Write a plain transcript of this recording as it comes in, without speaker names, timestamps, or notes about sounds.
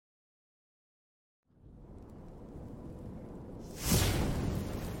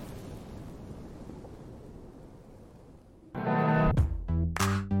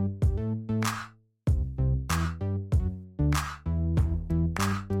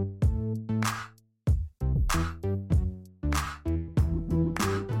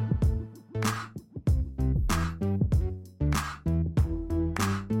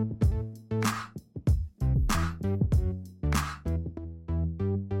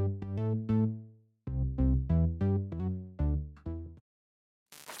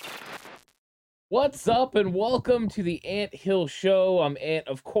What's up, and welcome to the Ant Hill Show. I'm Ant,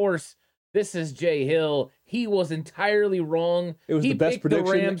 of course. This is Jay Hill. He was entirely wrong. It was He the best picked the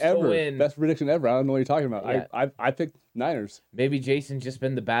prediction Rams to ever. win. Best prediction ever. I don't know what you're talking about. Yeah. I picked Niners. Maybe Jason's just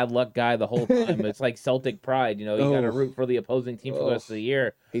been the bad luck guy the whole time. It's like Celtic pride, you got to root for the opposing team for the rest of the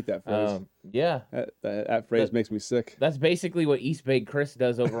year. Hate that phrase. Yeah. That phrase makes me sick. That's basically what East Bay Chris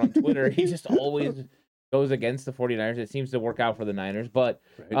does over on Twitter. He just always goes against the 49ers. It seems to work out for the Niners. But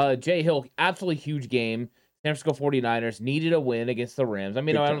Jay Hill, absolutely huge game. San Francisco 49ers needed a win against the Rams. I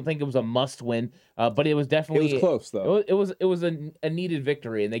mean, I don't think it was a must win, but it was definitely... It was close, though. It was a needed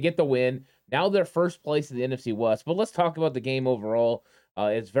victory, and they get the win. Now they're first place in the NFC West. But let's talk about the game overall.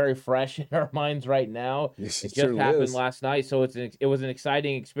 It's very fresh in our minds right now. Yes, it just happened last night, so it was an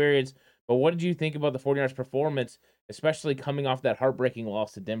exciting experience. But what did you think about the 49ers' performance, especially coming off that heartbreaking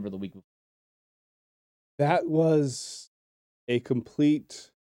loss to Denver the week before? That was a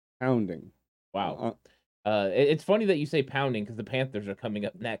complete pounding. Wow. It's funny that you say pounding because the Panthers are coming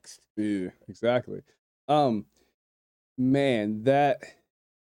up next. Yeah, exactly. Man,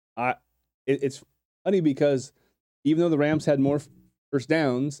 it's funny because even though the Rams had more first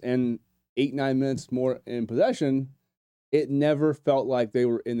downs and 8-9 minutes more in possession, it never felt like they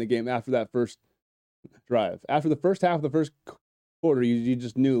were in the game after that first drive. After the first half of the first quarter, you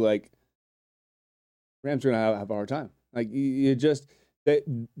just knew like Rams are gonna have a hard time. Like you just.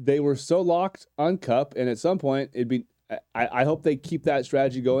 They were so locked on Kupp, and at some point it'd be. I hope they keep that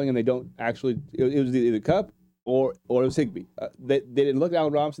strategy going, and they don't actually. It was either Kupp or it was Higbee. They didn't look at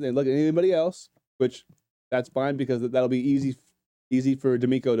Allen Robinson. They didn't look at anybody else, which that's fine because that'll be easy for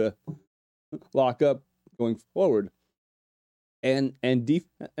D'Amico to lock up going forward. And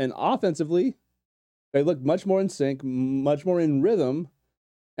offensively, they looked much more in sync, much more in rhythm.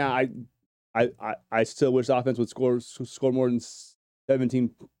 Now I still wish offense would score more than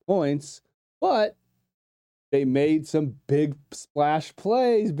 17 points, but they made some big splash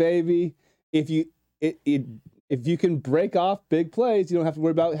plays, baby. If you can break off big plays, you don't have to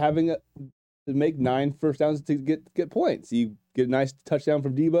worry about having to make 9 first downs to get points. You get a nice touchdown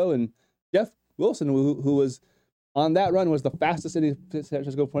from Debo, and Jeff Wilson, who was on that run, was the fastest any San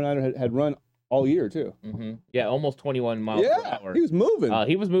Francisco 49er had run all year, too. Mm-hmm. Yeah, almost 21 miles per hour. He was moving.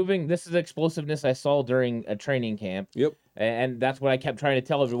 He was moving. This is explosiveness I saw during a training camp. Yep. And that's what I kept trying to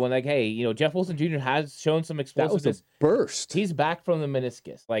tell everyone. Like, hey, Jeff Wilson Jr. has shown some explosiveness. That was a burst. He's back from the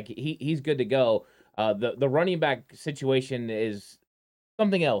meniscus. Like, he's good to go. The running back situation is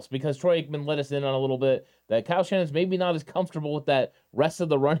something else because Troy Aikman let us in on a little bit that Kyle Shannon's maybe not as comfortable with that rest of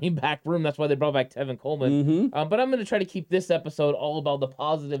the running back room. That's why they brought back Tevin Coleman. Mm-hmm. But I'm going to try to keep this episode all about the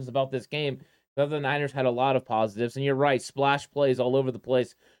positives about this game. The Niners had a lot of positives, and you're right, splash plays all over the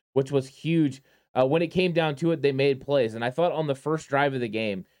place, which was huge. When it came down to it, they made plays, and I thought on the first drive of the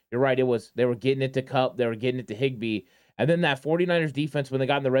game, you're right, they were getting it to Kupp, they were getting it to Higbee, and then that 49ers defense, when they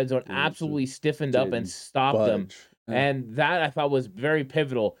got in the red zone, absolutely stiffened up and stopped them, and that I thought was very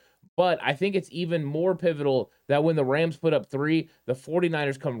pivotal. But I think it's even more pivotal that when the Rams put up 3, the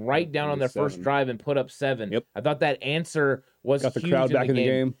 49ers come right down on their first drive and put up 7. Yep. I thought that answer was got the huge crowd back in the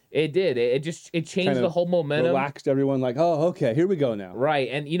game. It did. It changed kind of the whole momentum. Relaxed everyone like, oh, okay, here we go now. Right.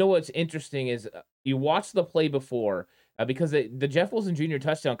 And you know what's interesting is you watch the play before because the Jeff Wilson Jr.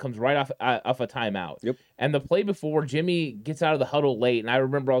 touchdown comes right off a timeout. Yep. And the play before, Jimmy gets out of the huddle late, and I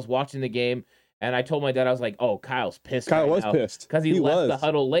remember I was watching the game, and I told my dad, I was like, oh, Kyle's pissed. Kyle was pissed. Because he left the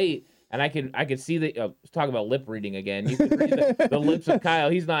huddle late. And I could see talk about lip reading again. You could read the lips of Kyle.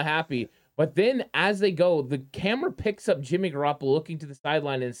 He's not happy. But then as they go, the camera picks up Jimmy Garoppolo looking to the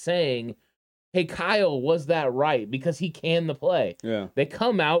sideline and saying, hey, Kyle, was that right? Because he canned the play. Yeah. They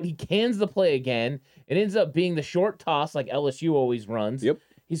come out. He cans the play again. It ends up being the short toss like LSU always runs. Yep.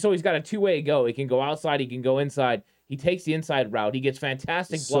 He's got a two-way go. He can go outside. He can go inside. He takes the inside route. He gets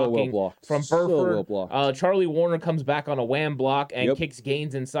fantastic blocking from Burford. Well Charlie Warner comes back on a wham block and kicks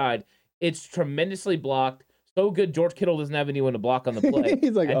Gaines inside. It's tremendously blocked. So good, George Kittle doesn't have anyone to block on the play.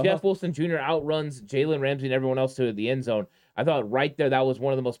 He's like, Jeff Wilson Jr. outruns Jalen Ramsey and everyone else to the end zone. I thought right there that was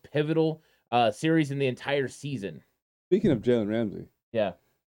one of the most pivotal series in the entire season. Speaking of Jalen Ramsey. Yeah.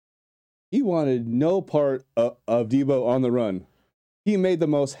 He wanted no part of Debo on the run. He made the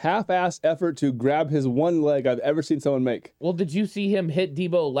most half-assed effort to grab his one leg I've ever seen someone make. Well, did you see him hit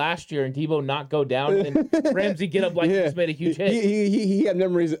Debo last year and Debo not go down and Ramsey get up like he just made a huge hit? He had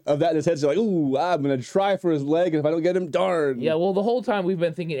memories of that in his head. So like, ooh, I'm going to try for his leg, and if I don't get him, darn. Yeah, well, the whole time we've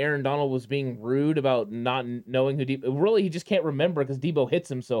been thinking Aaron Donald was being rude about not knowing who Debo... Really, he just can't remember because Debo hits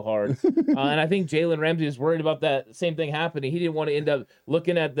him so hard. And I think Jalen Ramsey was worried about that same thing happening. He didn't want to end up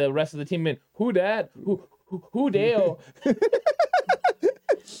looking at the rest of the team and, who dat? Who Dale?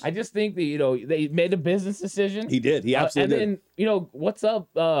 I just think that, they made a business decision. He did. He absolutely and then, what's up,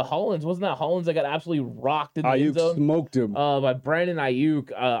 Hollins? Wasn't that Hollins that got absolutely rocked in the end did. zone? Ayuk smoked him. By Brandon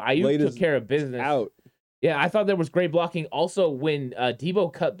Ayuk. Ayuk took care of business. Out. Yeah, I thought there was great blocking. Also, when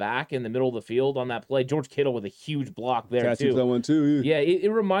Debo cut back in the middle of the field on that play, George Kittle with a huge block there, too. That one too. Yeah,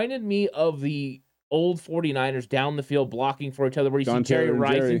 it reminded me of the old 49ers down the field blocking for each other, where you see Jerry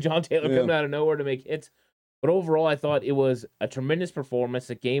Rice and John Taylor coming out of nowhere to make hits. But overall, I thought it was a tremendous performance.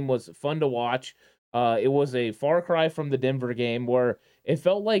 The game was fun to watch. It was a far cry from the Denver game, where it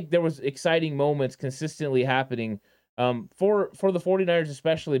felt like there was exciting moments consistently happening for the 49ers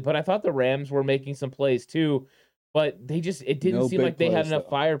especially. But I thought the Rams were making some plays too, but it didn't seem like they had enough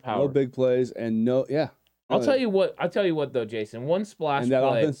firepower. No big plays and I'll tell you what though, Jason. One splash and that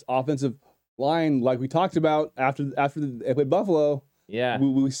play. offensive line, like we talked about after they played Buffalo. Yeah,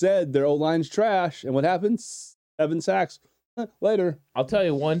 we said their O-line's trash, and what happens? 7 sacks later. I'll tell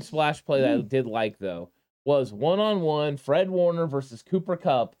you one splash play that I did like though was 1-on-1 Fred Warner versus Cooper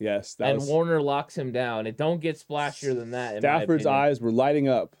Kupp. Yes, Warner locks him down. It don't get splashier than that. Stafford's eyes were lighting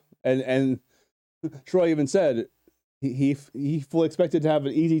up, and Troy even said he fully expected to have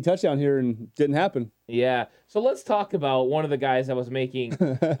an easy touchdown here, and didn't happen. Yeah. So let's talk about one of the guys that was making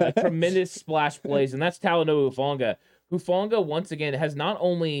tremendous splash plays, and that's Talanoa Hufanga. Hufanga, once again, has not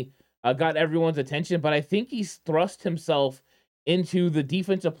only got everyone's attention, but I think he's thrust himself into the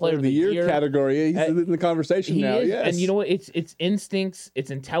defensive player of the year category. He's in the conversation now. Yes. And you know what? It's instincts,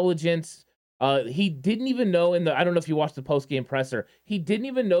 it's intelligence. He didn't even know I don't know if you watched the post-game presser, he didn't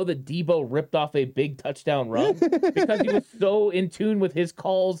even know that Debo ripped off a big touchdown run because he was so in tune with his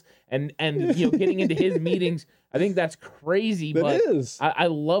calls and getting into his meetings. I think that's crazy, but I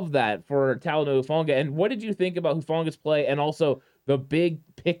love that for Talanoa Hufanga. And what did you think about Hufanga's play and also the big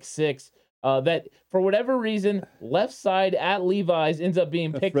pick six that, for whatever reason, left side at Levi's ends up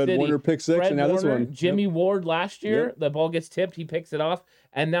being pick Fred city. Warner pick six, and now this one. Jimmy Ward last year, the ball gets tipped, he picks it off,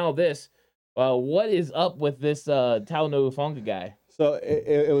 and now this. What is up with this Talanoa Hufanga guy? So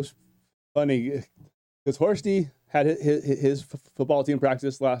it was funny because Horsty had his football team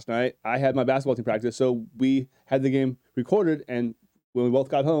practice last night. I had my basketball team practice, so we had the game recorded, and when we both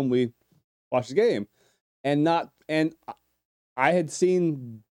got home, we watched the game. And I had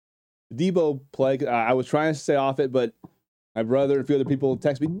seen Debo play. I was trying to stay off it, but my brother and a few other people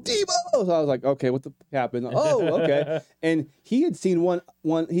texted me, Debo! So I was like, okay, what the happened? Oh, okay. And he had seen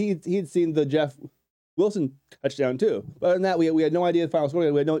he had seen the Jeff Wilson touchdown too. But other than that, we had no idea the final score.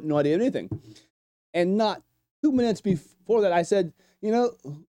 We had no idea anything. And not 2 minutes before that, I said,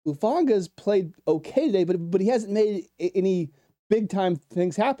 Hufanga's played okay today, but he hasn't made any big time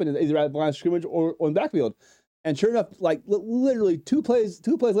things happen either at the line of scrimmage or in the backfield. And sure enough, like literally two plays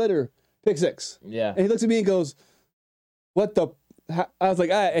later, pick six. Yeah. And he looks at me and goes, what the? I was like,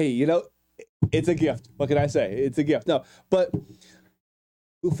 hey, it's a gift. What can I say? It's a gift. No, but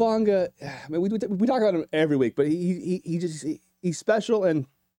Hufanga, I mean, we talk about him every week, but he's special. And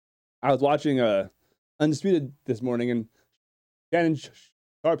I was watching Undisputed this morning, and Shannon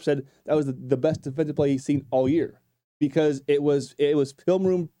Sharp said that was the best defensive play he's seen all year because it was film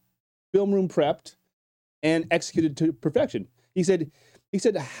room prepped and executed to perfection. He said,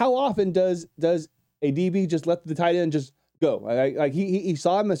 how often does a DB just let the tight end just go? Like he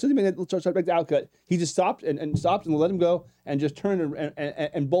saw him as soon as he made the outcut, he just stopped and let him go and just turned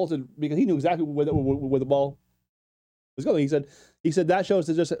and bolted because he knew exactly where the ball was going. He said that shows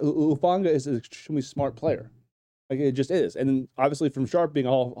that just Hufanga is an extremely smart player. Like it just is. And obviously from Sharp being a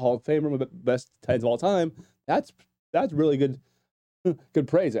Hall of Famer, one of the best tight ends of all time, that's really good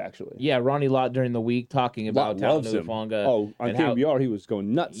praise, actually. Yeah, Ronnie Lott during the week talking about Talanoa Hufanga. Oh, on KBR, he was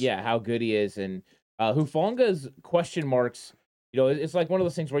going nuts. Yeah, how good he is. And Hufanga's question marks, it's like one of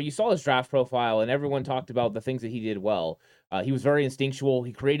those things where you saw his draft profile and everyone talked about the things that he did well. He was very instinctual.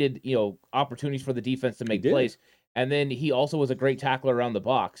 He created, opportunities for the defense to make plays. And then he also was a great tackler around the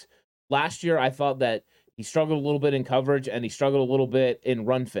box. Last year, I thought that he struggled a little bit in coverage and he struggled a little bit in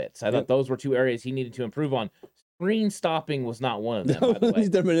run fits. I thought those were two areas he needed to improve on. Screen stopping was not one of them, by the way. He's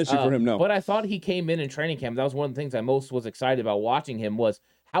never an issue for him, no. But I thought he came in training camp. That was one of the things I most was excited about watching him was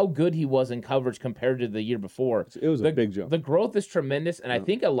how good he was in coverage compared to the year before. It was a big jump. The growth is tremendous, and I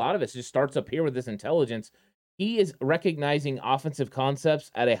think a lot of it just starts up here with this intelligence. He is recognizing offensive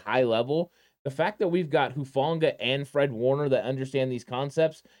concepts at a high level. The fact that we've got Hufanga and Fred Warner that understand these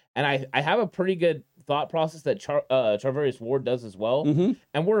concepts, and I have a pretty good thought process that Charvarius Ward does as well. Mm-hmm.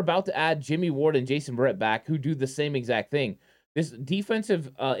 And we're about to add Jimmy Ward and Jason Barrett back who do the same exact thing. This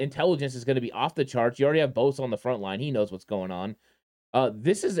defensive intelligence is going to be off the charts. You already have Bosa on the front line. He knows what's going on.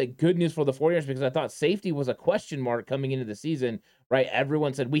 This is a good news for the 49ers because I thought safety was a question mark coming into the season, right?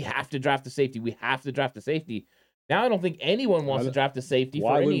 Everyone said, we have to draft a safety. We have to draft a safety. Now I don't think anyone wants to draft a safety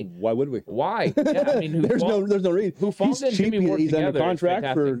for any. Why would we? Why? Yeah, I mean, there's no reason. Hufanga and cheap. Jimmy Ward He's under together is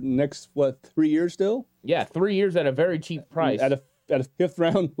contract for fantastic. next 3 years still. Yeah, 3 years at a very cheap price. At a fifth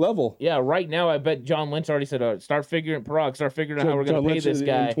round level. Yeah, right now I bet John Lynch already said, start figuring out how we're going to pay this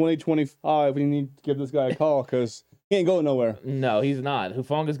guy. In 2025, we need to give this guy a call because he ain't going nowhere. No, he's not.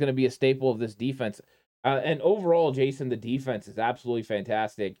 Hufanga is going to be a staple of this defense. And overall, Jason, the defense is absolutely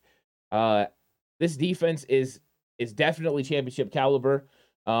fantastic. This defense is definitely championship caliber.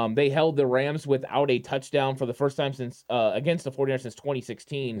 They held the Rams without a touchdown for the first time since against the 49ers since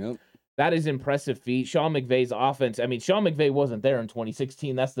 2016. Yep. That is impressive feat. Sean McVay's offense. I mean, Sean McVay wasn't there in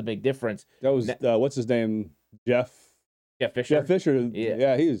 2016. That's the big difference. That was what's his name? Jeff Fisher. Jeff Fisher.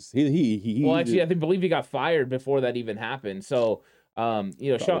 Yeah, he. Well, actually, I believe he got fired before that even happened. So, Sean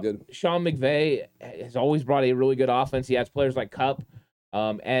McVay has always brought a really good offense. He has players like Kupp.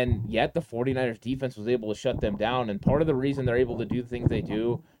 And yet the 49ers defense was able to shut them down. And part of the reason they're able to do the things they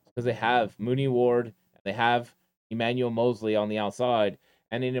do is because they have Mooney Ward, and they have Emmanuel Mosley on the outside,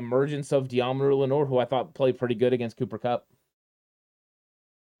 and an emergence of Deommodore Lenoir, who I thought played pretty good against Cooper Kupp.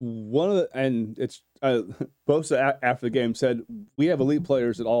 It's Bosa after the game said we have elite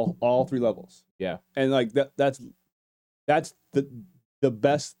players at all three levels. Yeah, and like that's the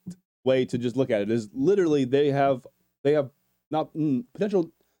best way to just look at it is literally they have not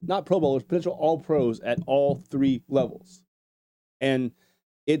potential, not Pro Bowlers, potential All Pros at all three levels, and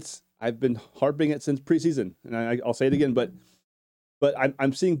I've been harping it since preseason, and I'll say it again, but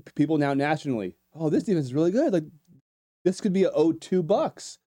I'm seeing people now nationally. Oh, this defense is really good. Like this could be a 02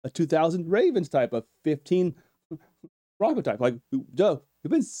 Bucks, a 2000 Ravens type, a 15 Bronco type. Like, Joe, we've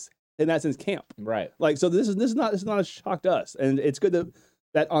been in that since camp, right? Like, so this is not a shock to us, and it's good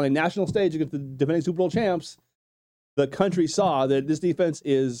that on a national stage against the defending Super Bowl champs, the country saw that this defense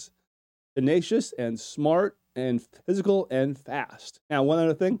is tenacious and smart and physical and fast. Now, one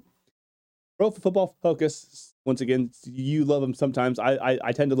other thing, Pro Football Focus. Once again, you love them sometimes.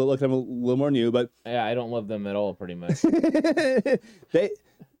 I tend to look at them a little more new, but yeah, I don't love them at all. Pretty much,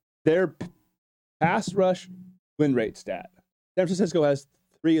 their pass rush win rate stat. San Francisco has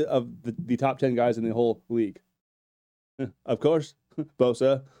 3 of the top 10 guys in the whole league. Of course,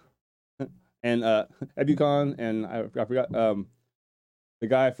 Bosa and Ebukon, and I forgot the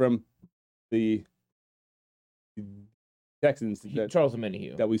guy from the Texans, Charles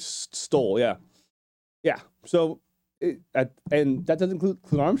Omenihu, that we stole. Yeah. So, and that doesn't include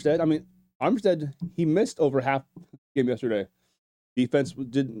Armstead. I mean, Armstead, he missed over half the game yesterday. Defense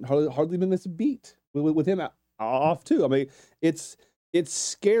didn't hardly miss a beat with him off too. I mean, it's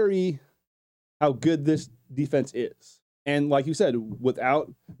scary how good this defense is. And like you said,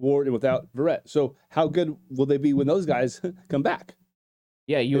 without Ward and without Verrett. So how good will they be when those guys come back?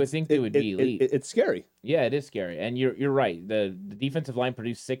 Yeah, you would think they would be elite. It's scary. Yeah, it is scary. And you're right. The defensive line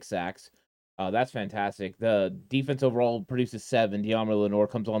produced 6 sacks. That's fantastic. The defense overall produces 7. Deommodore Lenoir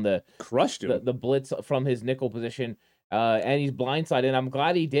comes on crushed him. The blitz from his nickel position. And he's blindsided. And I'm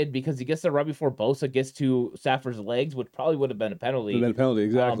glad he did because he gets there right before Bosa gets to Stafford's legs, which probably would have been a penalty.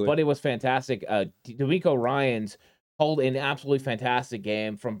 Exactly. But it was fantastic. DeMeco Ryans called an absolutely fantastic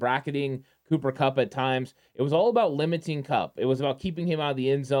game from bracketing Cooper Kupp at times. It was all about limiting Kupp. It was about keeping him out of the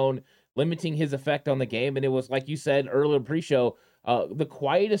end zone, limiting his effect on the game. And it was, like you said earlier pre-show, the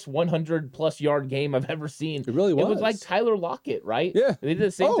quietest 100-plus yard game I've ever seen. It really was. It was like Tyler Lockett, right? Yeah. They did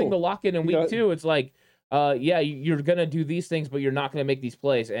the same thing to Lockett in week 2. It's like, you're going to do these things, but you're not going to make these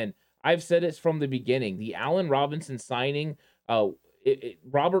plays. And I've said it from the beginning. The Allen Robinson signing,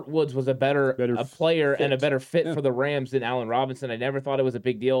 Robert Woods was a better player fit. And a better fit for the Rams than Allen Robinson. I never thought it was a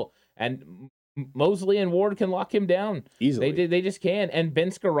big deal. And Mosley and Ward can lock him down easily. They just can. And Ben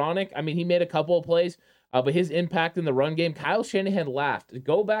Skoranek, I mean, he made a couple of plays, but his impact in the run game, Kyle Shanahan laughed.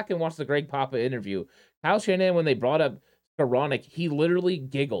 Go back and watch the Greg Papa interview. Kyle Shanahan, when they brought up Skoranek, he literally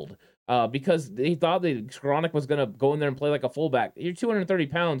giggled because he thought that Skoranek was going to go in there and play like a fullback. You're 230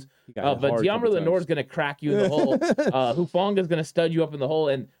 pounds, but Deommodore Lenoir is going to crack you in the hole. Hufanga is going to stud you up in the hole.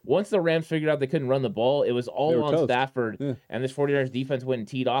 And once the Rams figured out they couldn't run the ball, it was all on Stafford. Yeah. And this 49ers defense went and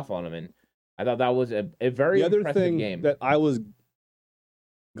teed off on him. And I thought that was a very impressive game. That I was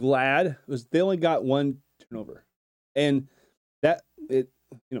glad was they only got 1 turnover. And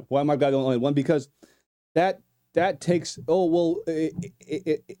why am I glad they only had 1? Because that takes,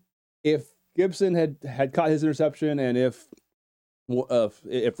 if Gibson had caught his interception, and if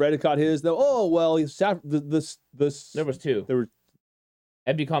Fred had caught his, there was 2. There were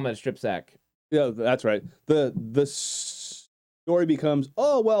Ebukam had a strip sack. Yeah, that's right. The story becomes,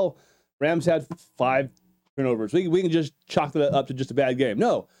 oh, well, Rams had 5 turnovers. We can just chalk that up to just a bad game.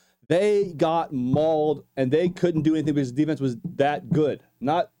 No, they got mauled, and they couldn't do anything because the defense was that good.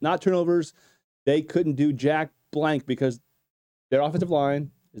 Not turnovers. They couldn't do jack blank because their offensive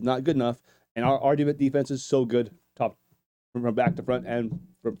line is not good enough, and our defense is so good top from back to front and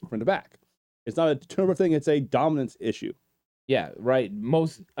from front to back. It's not a turnover thing. It's a dominance issue. Yeah, right.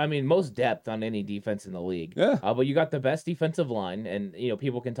 Most depth on any defense in the league. Yeah. But you got the best defensive line, and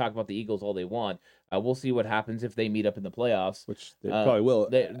people can talk about the Eagles all they want. We'll see what happens if they meet up in the playoffs, which they probably will.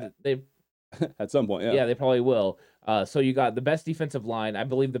 They at some point. Yeah, they probably will. So you got the best defensive line, I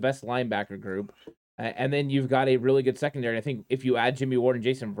believe, the best linebacker group, and then you've got a really good secondary. I think if you add Jimmy Ward and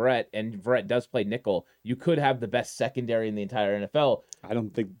Jason Verrett, and Verrett does play nickel, you could have the best secondary in the entire NFL. I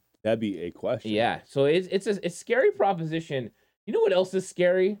don't think that'd be a question. Yeah, so it's a scary proposition. You know what else is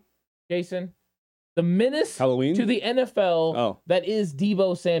scary, Jason? The menace Halloween? to the NFL Oh. that is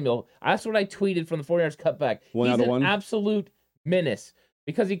Deebo Samuel. That's what I tweeted from the 49ers cutback. He's an absolute menace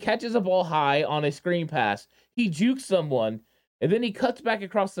because he catches a ball high on a screen pass. He jukes someone, and then he cuts back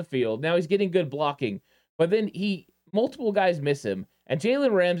across the field. Now he's getting good blocking, but then multiple guys miss him, and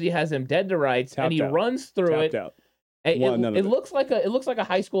Jalen Ramsey has him dead to rights, and he runs through it. Out. It looks like a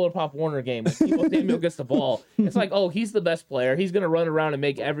high school or Pop Warner game when Deebo Samuel gets the ball. It's like, oh, he's the best player. He's gonna run around and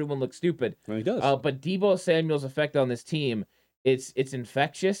make everyone look stupid. Well, he does. But Deebo Samuel's effect on this team, it's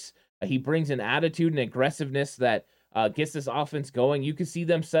infectious. He brings an attitude and aggressiveness that gets this offense going. You can see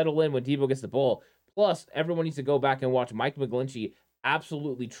them settle in when Deebo gets the ball. Plus, everyone needs to go back and watch Mike McGlinchey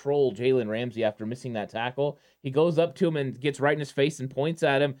absolutely troll Jalen Ramsey after missing that tackle. He goes up to him and gets right in his face and points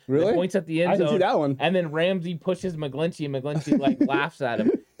at him. Really? Points at the end zone. I didn't see that one. And then Ramsey pushes McGlinchey, and McGlinchey laughs at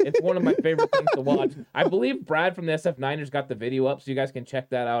him. It's one of my favorite things to watch. I believe Brad from the SF Niners got the video up, so you guys can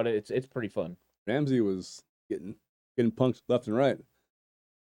check that out. It's pretty fun. Ramsey was getting punked left and right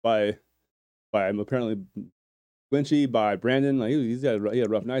by apparently McGlinchey, by Brandon. Like he had a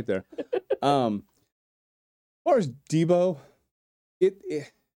rough night there. As far as Deebo,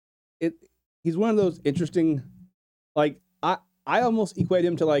 he's one of those interesting, like I almost equate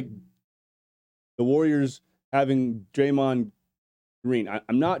him to like the Warriors having Draymond Green.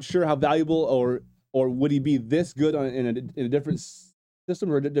 I'm not sure how valuable or would he be this good in a different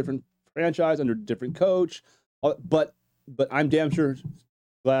system or a different franchise under a different coach, but I'm damn sure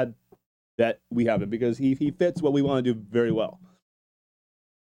glad that we have him because he fits what we want to do very well.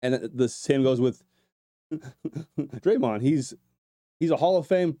 And the same goes with Draymond. He's a Hall of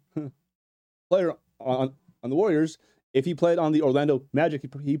Fame player on the Warriors. If he played on the Orlando Magic,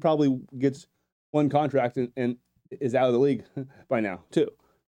 he probably gets one contract and is out of the league by now too.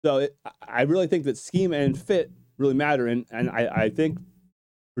 So I really think that scheme and fit really matter, and I think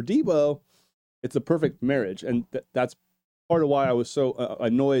for Deebo, it's a perfect marriage, and that's part of why I was so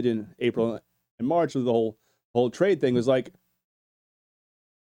annoyed in April and March with the whole trade thing. Was like,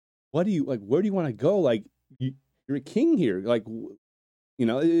 what do you like? Where do you want to go? Like you're a king here. Like,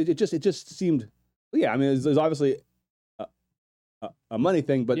 it just seemed. Yeah, I mean, it's obviously a money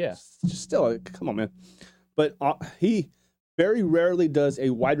thing, but still, come on, man. But he very rarely does a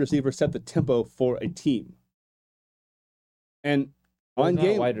wide receiver set the tempo for a team. And on game,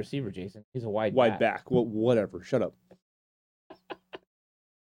 not a wide receiver, Jason. He's a wide back. Well, whatever. Shut up.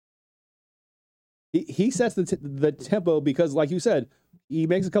 He sets the tempo because, like you said, he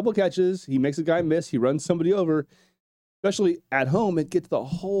makes a couple catches, he makes a guy miss, he runs somebody over. Especially at home, it gets the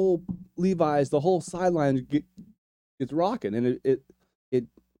whole Levi's, the whole sideline gets rocking, and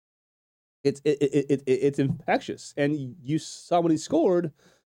it's infectious. And you saw when he scored,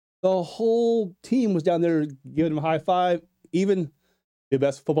 the whole team was down there giving him a high five. Even the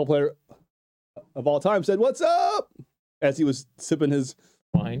best football player of all time said, "What's up?" as he was sipping his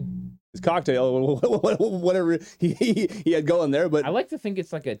wine, his cocktail, whatever he had going there. But I like to think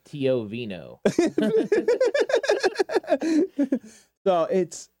it's like a Tio Vino. So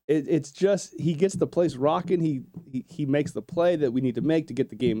it's just he gets the place rocking. He makes the play that we need to make to get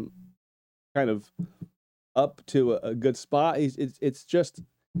the game kind of up to a good spot. It's just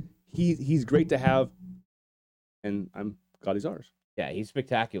he's great to have, and I'm glad he's ours. Yeah, he's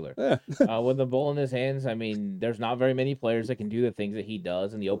spectacular. Yeah. With the ball in his hands, I mean, there's not very many players that can do the things that he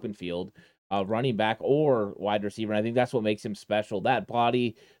does in the open field, running back or wide receiver. And I think that's what makes him special. That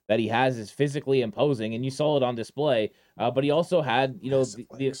body that he has is physically imposing, and you saw it on display. But he also had,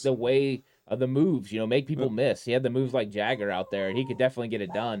 the way of the moves, make people miss. He had the moves like Jagger out there, and he could definitely get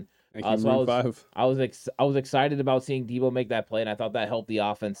it done. So I was excited about seeing Deebo make that play, and I thought that helped the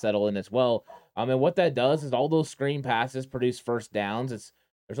offense settle in as well. And what that does is all those screen passes produce first downs.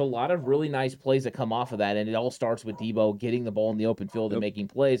 There's a lot of really nice plays that come off of that, and it all starts with Debo getting the ball in the open field and making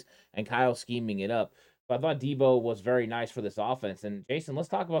plays, and Kyle scheming it up. But I thought Debo was very nice for this offense. And Jason, let's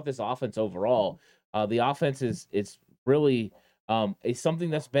talk about this offense overall. The offense is really is something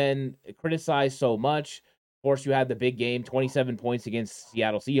that's been criticized so much. Of course, you had the big game, 27 points against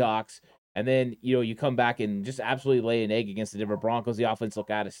Seattle Seahawks, and then you come back and just absolutely lay an egg against the Denver Broncos. The offense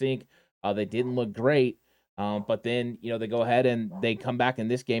looked out of sync. They didn't look great. But then, they go ahead and they come back in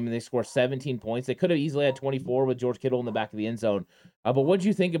this game and they score 17 points. They could have easily had 24 with George Kittle in the back of the end zone. But what did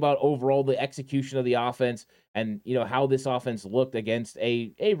you think about overall the execution of the offense and, how this offense looked against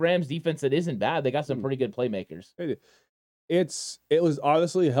a Rams defense that isn't bad? They got some pretty good playmakers. It was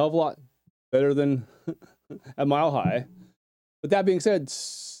obviously a hell of a lot better than at Mile High. But that being said,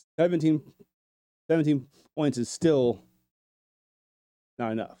 17 points is still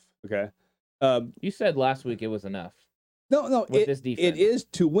not enough, okay? You said last week it was enough. No, this defense. It is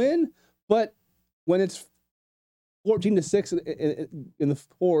to win, but when it's 14-6 in the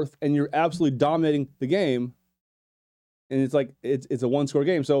fourth, and you're absolutely dominating the game, and it's like it's a one-score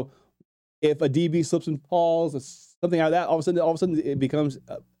game. So if a DB slips and falls, something like that, all of a sudden it becomes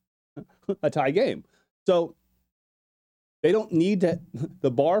a tie game. So they don't need to. The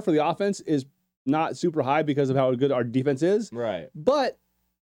bar for the offense is not super high because of how good our defense is, right? But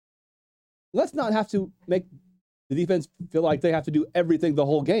let's not have to make the defense feel like they have to do everything the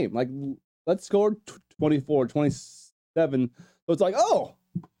whole game. Like, let's score 24, 27. So it's like, oh,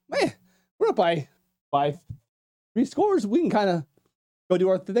 man, we're up by 3 scores. We can kind of go do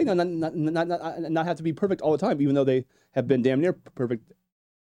our thing and not have to be perfect all the time, even though they have been damn near perfect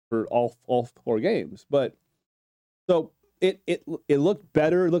for all 4 games. But so it looked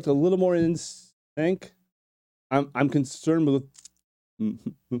better. It looked a little more in sync. I'm concerned with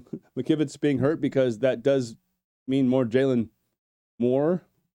McKivitz being hurt because that does mean more Jalen Moore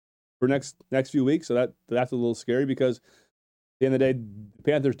for next few weeks. So that's a little scary because at the end of the day, the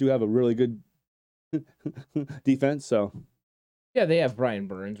Panthers do have a really good defense. So yeah, they have Brian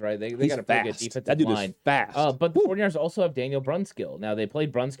Burns, right? They got a pretty good defensive that dude line. Is fast. But the 49ers also have Daniel Brunskill. Now they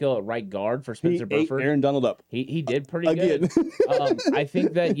played Brunskill at right guard for Spencer Burford. Aaron Donald up. He did pretty good. I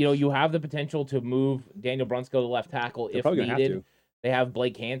think that you have the potential to move Daniel Brunskill to left tackle if needed. They have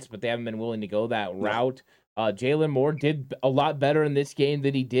Blake Hance, but they haven't been willing to go that route. Jalen Moore did a lot better in this game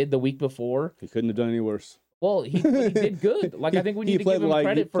than he did the week before. He couldn't have done any worse. Well, he did good. Like, I think we need to give him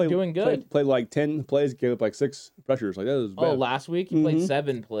credit for doing good. Played like 10 plays, gave up like 6 pressures. Like, that was bad. Last week he played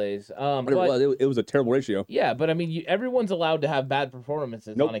 7 plays. But it was a terrible ratio. Yeah, but I mean, everyone's allowed to have bad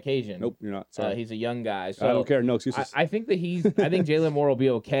performances on occasion. Nope, you're not. Sorry. He's a young guy. So I don't care. No excuses. I think that I think Jalen Moore will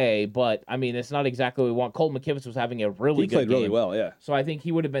be okay, but I mean, it's not exactly what we want. Colt McKivitz was having a really good game. He played really well, yeah. So I think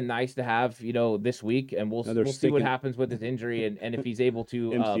he would have been nice to have, this week, and we'll see what happens with his injury and if he's able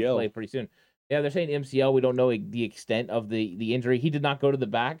to play pretty soon. Yeah, they're saying MCL. We don't know the extent of the injury. He did not go to the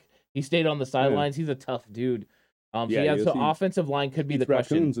back. He stayed on the sidelines. He's a tough dude. So offensive line could be the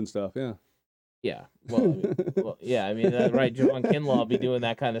question. Raccoons and stuff, yeah. Yeah. Well, yeah. I mean, right. Javon Kinlaw will be doing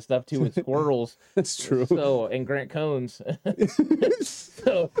that kind of stuff too with squirrels. That's true. So, and Grant Cones.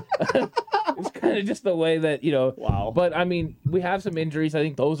 So it's kind of just the way that, Wow. But I mean, we have some injuries. I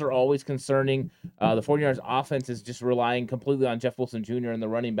think those are always concerning. The 49ers offense is just relying completely on Jeff Wilson Jr. in the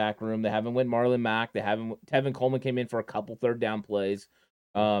running back room. They haven't went Marlon Mack. Tevin Coleman came in for a couple 3rd down plays.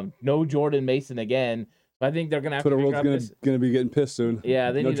 No Jordan Mason again. I think they're going to have to figure out this. Going to be getting pissed soon.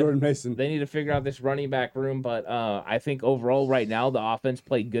 Yeah, Jordan Mason. They need to figure out this running back room, but I think overall right now the offense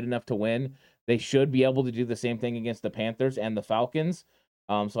played good enough to win. They should be able to do the same thing against the Panthers and the Falcons.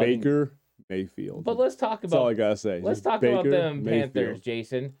 Baker Mayfield. But let's talk about. That's all I gotta say. Let's talk about them Panthers,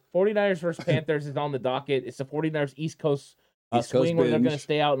 Jason. 49ers versus Panthers is on the docket. It's the 49ers East Coast swing where they're going to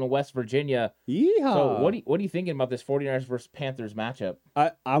stay out in West Virginia. Yeehaw. So what are you thinking about this 49ers versus Panthers matchup?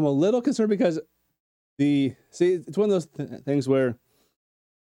 I'm a little concerned because it's one of those things where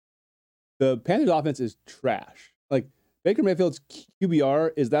the Panthers offense is trash. Like, Baker Mayfield's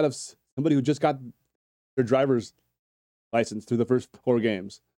QBR is that of somebody who just got their driver's license through the first 4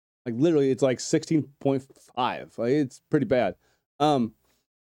 games. Like, literally, it's like 16.5. Like, it's pretty bad.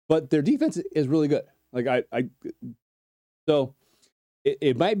 But their defense is really good. Like, so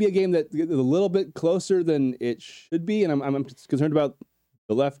it might be a game that is a little bit closer than it should be, and I'm concerned about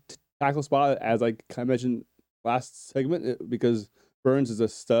the left tackle spot, as I kind of mentioned last segment, because Burns is a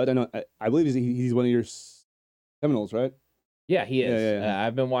stud. I believe he's one of your Seminoles, right? Yeah, he is. Yeah.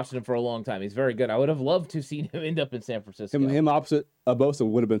 I've been watching him for a long time. He's very good. I would have loved to see him end up in San Francisco. Him opposite Bosa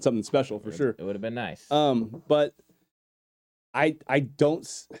would have been something special for sure. It would have been nice. But I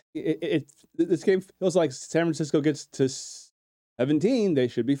don't. This game feels like San Francisco gets to 17, they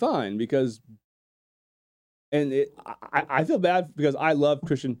should be fine because. And I feel bad because I love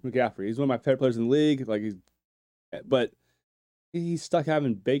Christian McCaffrey. He's one of my favorite players in the league. But he's stuck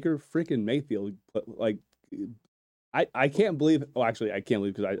having Baker freaking Mayfield. Like, I can't believe. Well, actually, I can't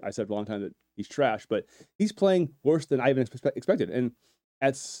believe because I said for a long time that he's trash. But he's playing worse than I even expected. And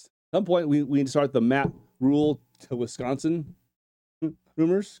at some point, we need to start the Matt Rule to Wisconsin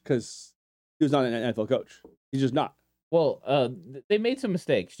rumors because he was not an NFL coach. He's just not. Well, they made some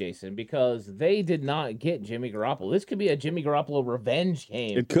mistakes, Jason, because they did not get Jimmy Garoppolo. This could be a Jimmy Garoppolo revenge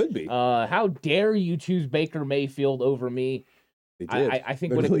game. It could be. How dare you choose Baker Mayfield over me? They did. I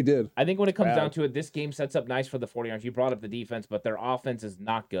think they when really did. I think when it comes down to it, this game sets up nice for the 49ers. You brought up the defense, but their offense is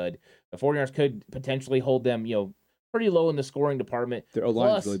not good. The 49ers could potentially hold them, pretty low in the scoring department. Their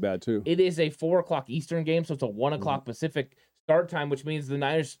O-line is really bad, too. It is a 4 o'clock Eastern game, so it's a 1 o'clock Pacific start time, which means the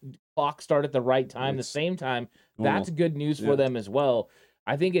Niners clock start at the right time, the same time. That's good news for them as well.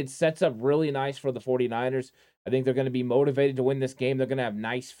 I think it sets up really nice for the 49ers. I think they're going to be motivated to win this game. They're going to have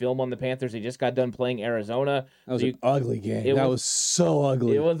nice film on the Panthers. They just got done playing Arizona. That was an ugly game. That was so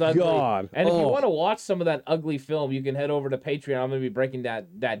ugly. It was ugly. God. And if you want to watch some of that ugly film, you can head over to Patreon. I'm going to be breaking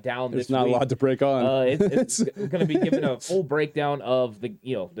that down this week. There's not a lot to break on. It's going to be giving a full breakdown of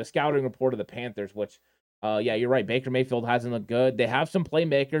the scouting report of the Panthers, which yeah, you're right. Baker Mayfield hasn't looked good. They have some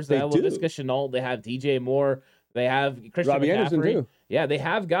playmakers. They have Laviska Shenault. They have DJ Moore. They have Christian Robbie McCaffrey. Anderson too. Yeah, they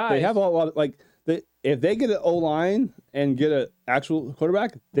have guys. They have a lot of if they get an O-line and get an actual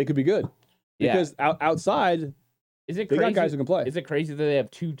quarterback, they could be good. Because outside, is it they crazy? got guys who can play. Is it crazy that they have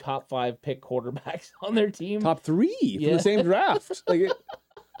 2 top 5 pick quarterbacks on their team? Top 3 from the same draft.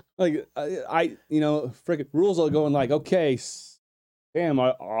 Freaking rules are going okay, Sam,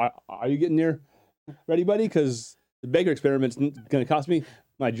 are you getting near ready, buddy? Because the Baker experiment's going to cost me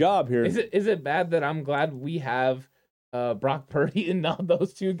my job here. Is it bad that I'm glad we have Brock Purdy and not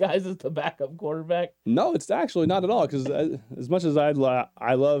those 2 guys as the backup quarterback? No, it's actually not at all. Because as much as I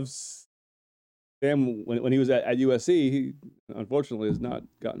love Sam when he was at USC, he unfortunately has not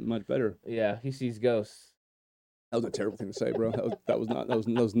gotten much better. Yeah, he sees ghosts. That was a terrible thing to say, bro. That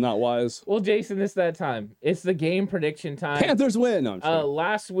was not wise. Well, Jason, it's that time. It's the game prediction time. Panthers win. No, I'm sure.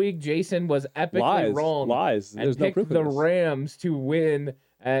 Last week, Jason was epically wrong. Lies. And There's no picked proof of the this. Rams to win,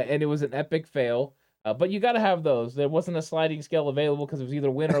 and it was an epic fail. But you got to have those. There wasn't a sliding scale available because it was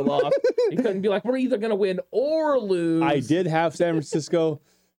either win or loss. You couldn't be like, we're either going to win or lose. I did have San Francisco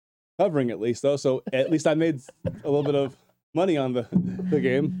covering at least, though. So at least I made a little bit of money on the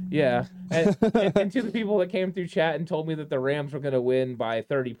game. Yeah. And to the people that came through chat and told me that the Rams were going to win by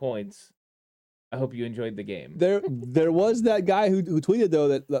 30 points, I hope you enjoyed the game. There was that guy who tweeted,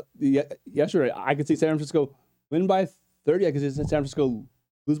 though, that yesterday I could see San Francisco win by 30. I could see San Francisco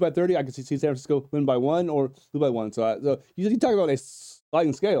lose by 30. I could see San Francisco win by 1 or lose by 1. So you talk about a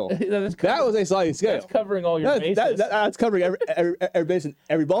sliding scale. That was a sliding scale. That's covering all your bases. That's covering every base in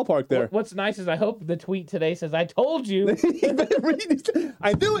every ballpark there. What's nice is I hope the tweet today says, I told you.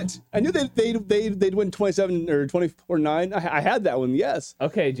 I knew it. I knew they'd win 27 or 24-9. I had that one, yes.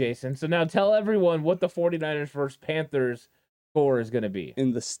 Okay, Jason. So now tell everyone what the 49ers versus Panthers score is going to be.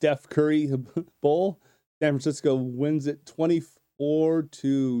 In the Steph Curry Bowl, San Francisco wins it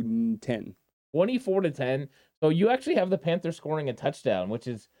 24-10. 24-10. So you actually have the Panthers scoring a touchdown, which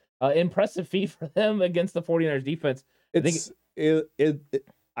is an impressive feat for them against the 49ers defense.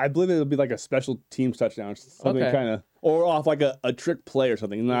 I believe it'll be like a special teams touchdown, something kind of, or off like a trick play or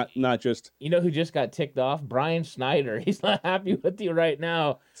something, not just. You know who just got ticked off? Brian Schneider. He's not happy with you right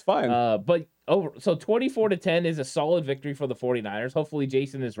now. It's fine. But so 24-10 is a solid victory for the 49ers. Hopefully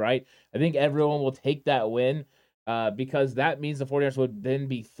Jason is right. I think everyone will take that win. Because that means the 49ers would then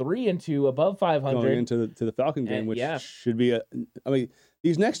be 3-2 above 500 going into the Falcon game, which should be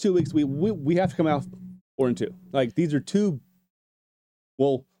these next 2 weeks we have to come out 4-2. Like these are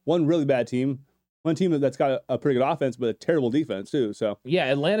one really bad team, one team that's got a pretty good offense but a terrible defense too. So yeah,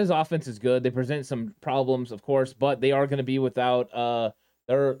 Atlanta's offense is good. They present some problems, of course, but they are going to be without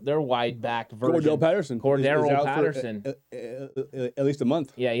their wide back version. Cordell Patterson Cordero Patterson for, at least a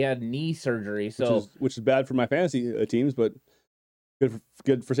month. Yeah, he had knee surgery, so which is bad for my fantasy teams, but good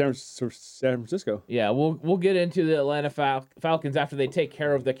for San Francisco. Yeah, we'll get into the Atlanta Falcons after they take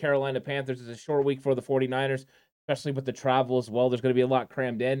care of the Carolina Panthers. It's a short week for the 49ers, especially with the travel as well. There's going to be a lot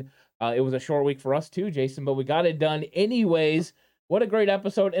crammed in. It was a short week for us too, Jason, but we got it done anyways. What a great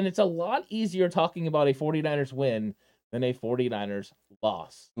episode, and it's a lot easier talking about a 49ers win than a 49ers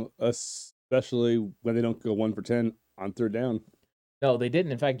loss. Especially when they don't go 1 for 10 on third down. No, they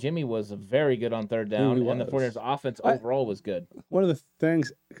didn't. In fact, Jimmy was very good on third down, and the 49ers offense overall was good. One of the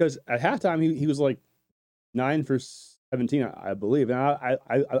things, because at halftime he was like 9 for 17, I believe. And I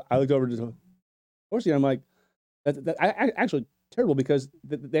looked over to Dorsey, and I'm like, I actually terrible because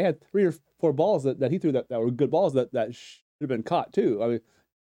they had 3 or 4 balls that he threw that were good balls that should have been caught too. I mean,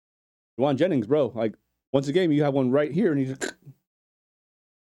 Juwan Jennings, bro, like once a game you have one right here, and you just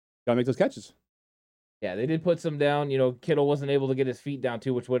gotta make those catches. Yeah, they did put some down. You know, Kittle wasn't able to get his feet down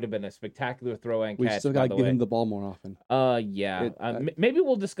too, which would have been a spectacular throw and catch. We still gotta give him the ball more often. Maybe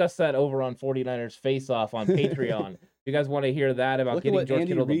we'll discuss that over on 49ers Face Off on Patreon. If you guys want to hear that about getting George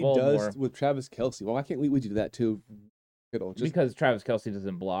Kittle the ball more. Does with Travis Kelce. Well, why can't we do that too, Kittle? Because Travis Kelce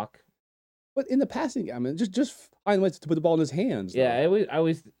doesn't block. But in the passing, I mean, just find ways to put the ball in his hands. Yeah, I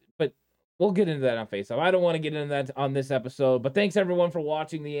always. But we'll get into that on Face Off. I don't want to get into that on this episode. But thanks everyone for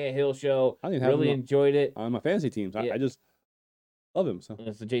watching the Ant Hill Show. I really enjoyed it on my fantasy teams. Yeah. I just love him. So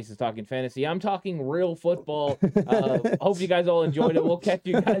Jason's talking fantasy. I'm talking real football. Hope you guys all enjoyed it. We'll catch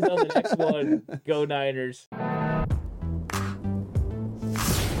you guys on the next one. Go Niners.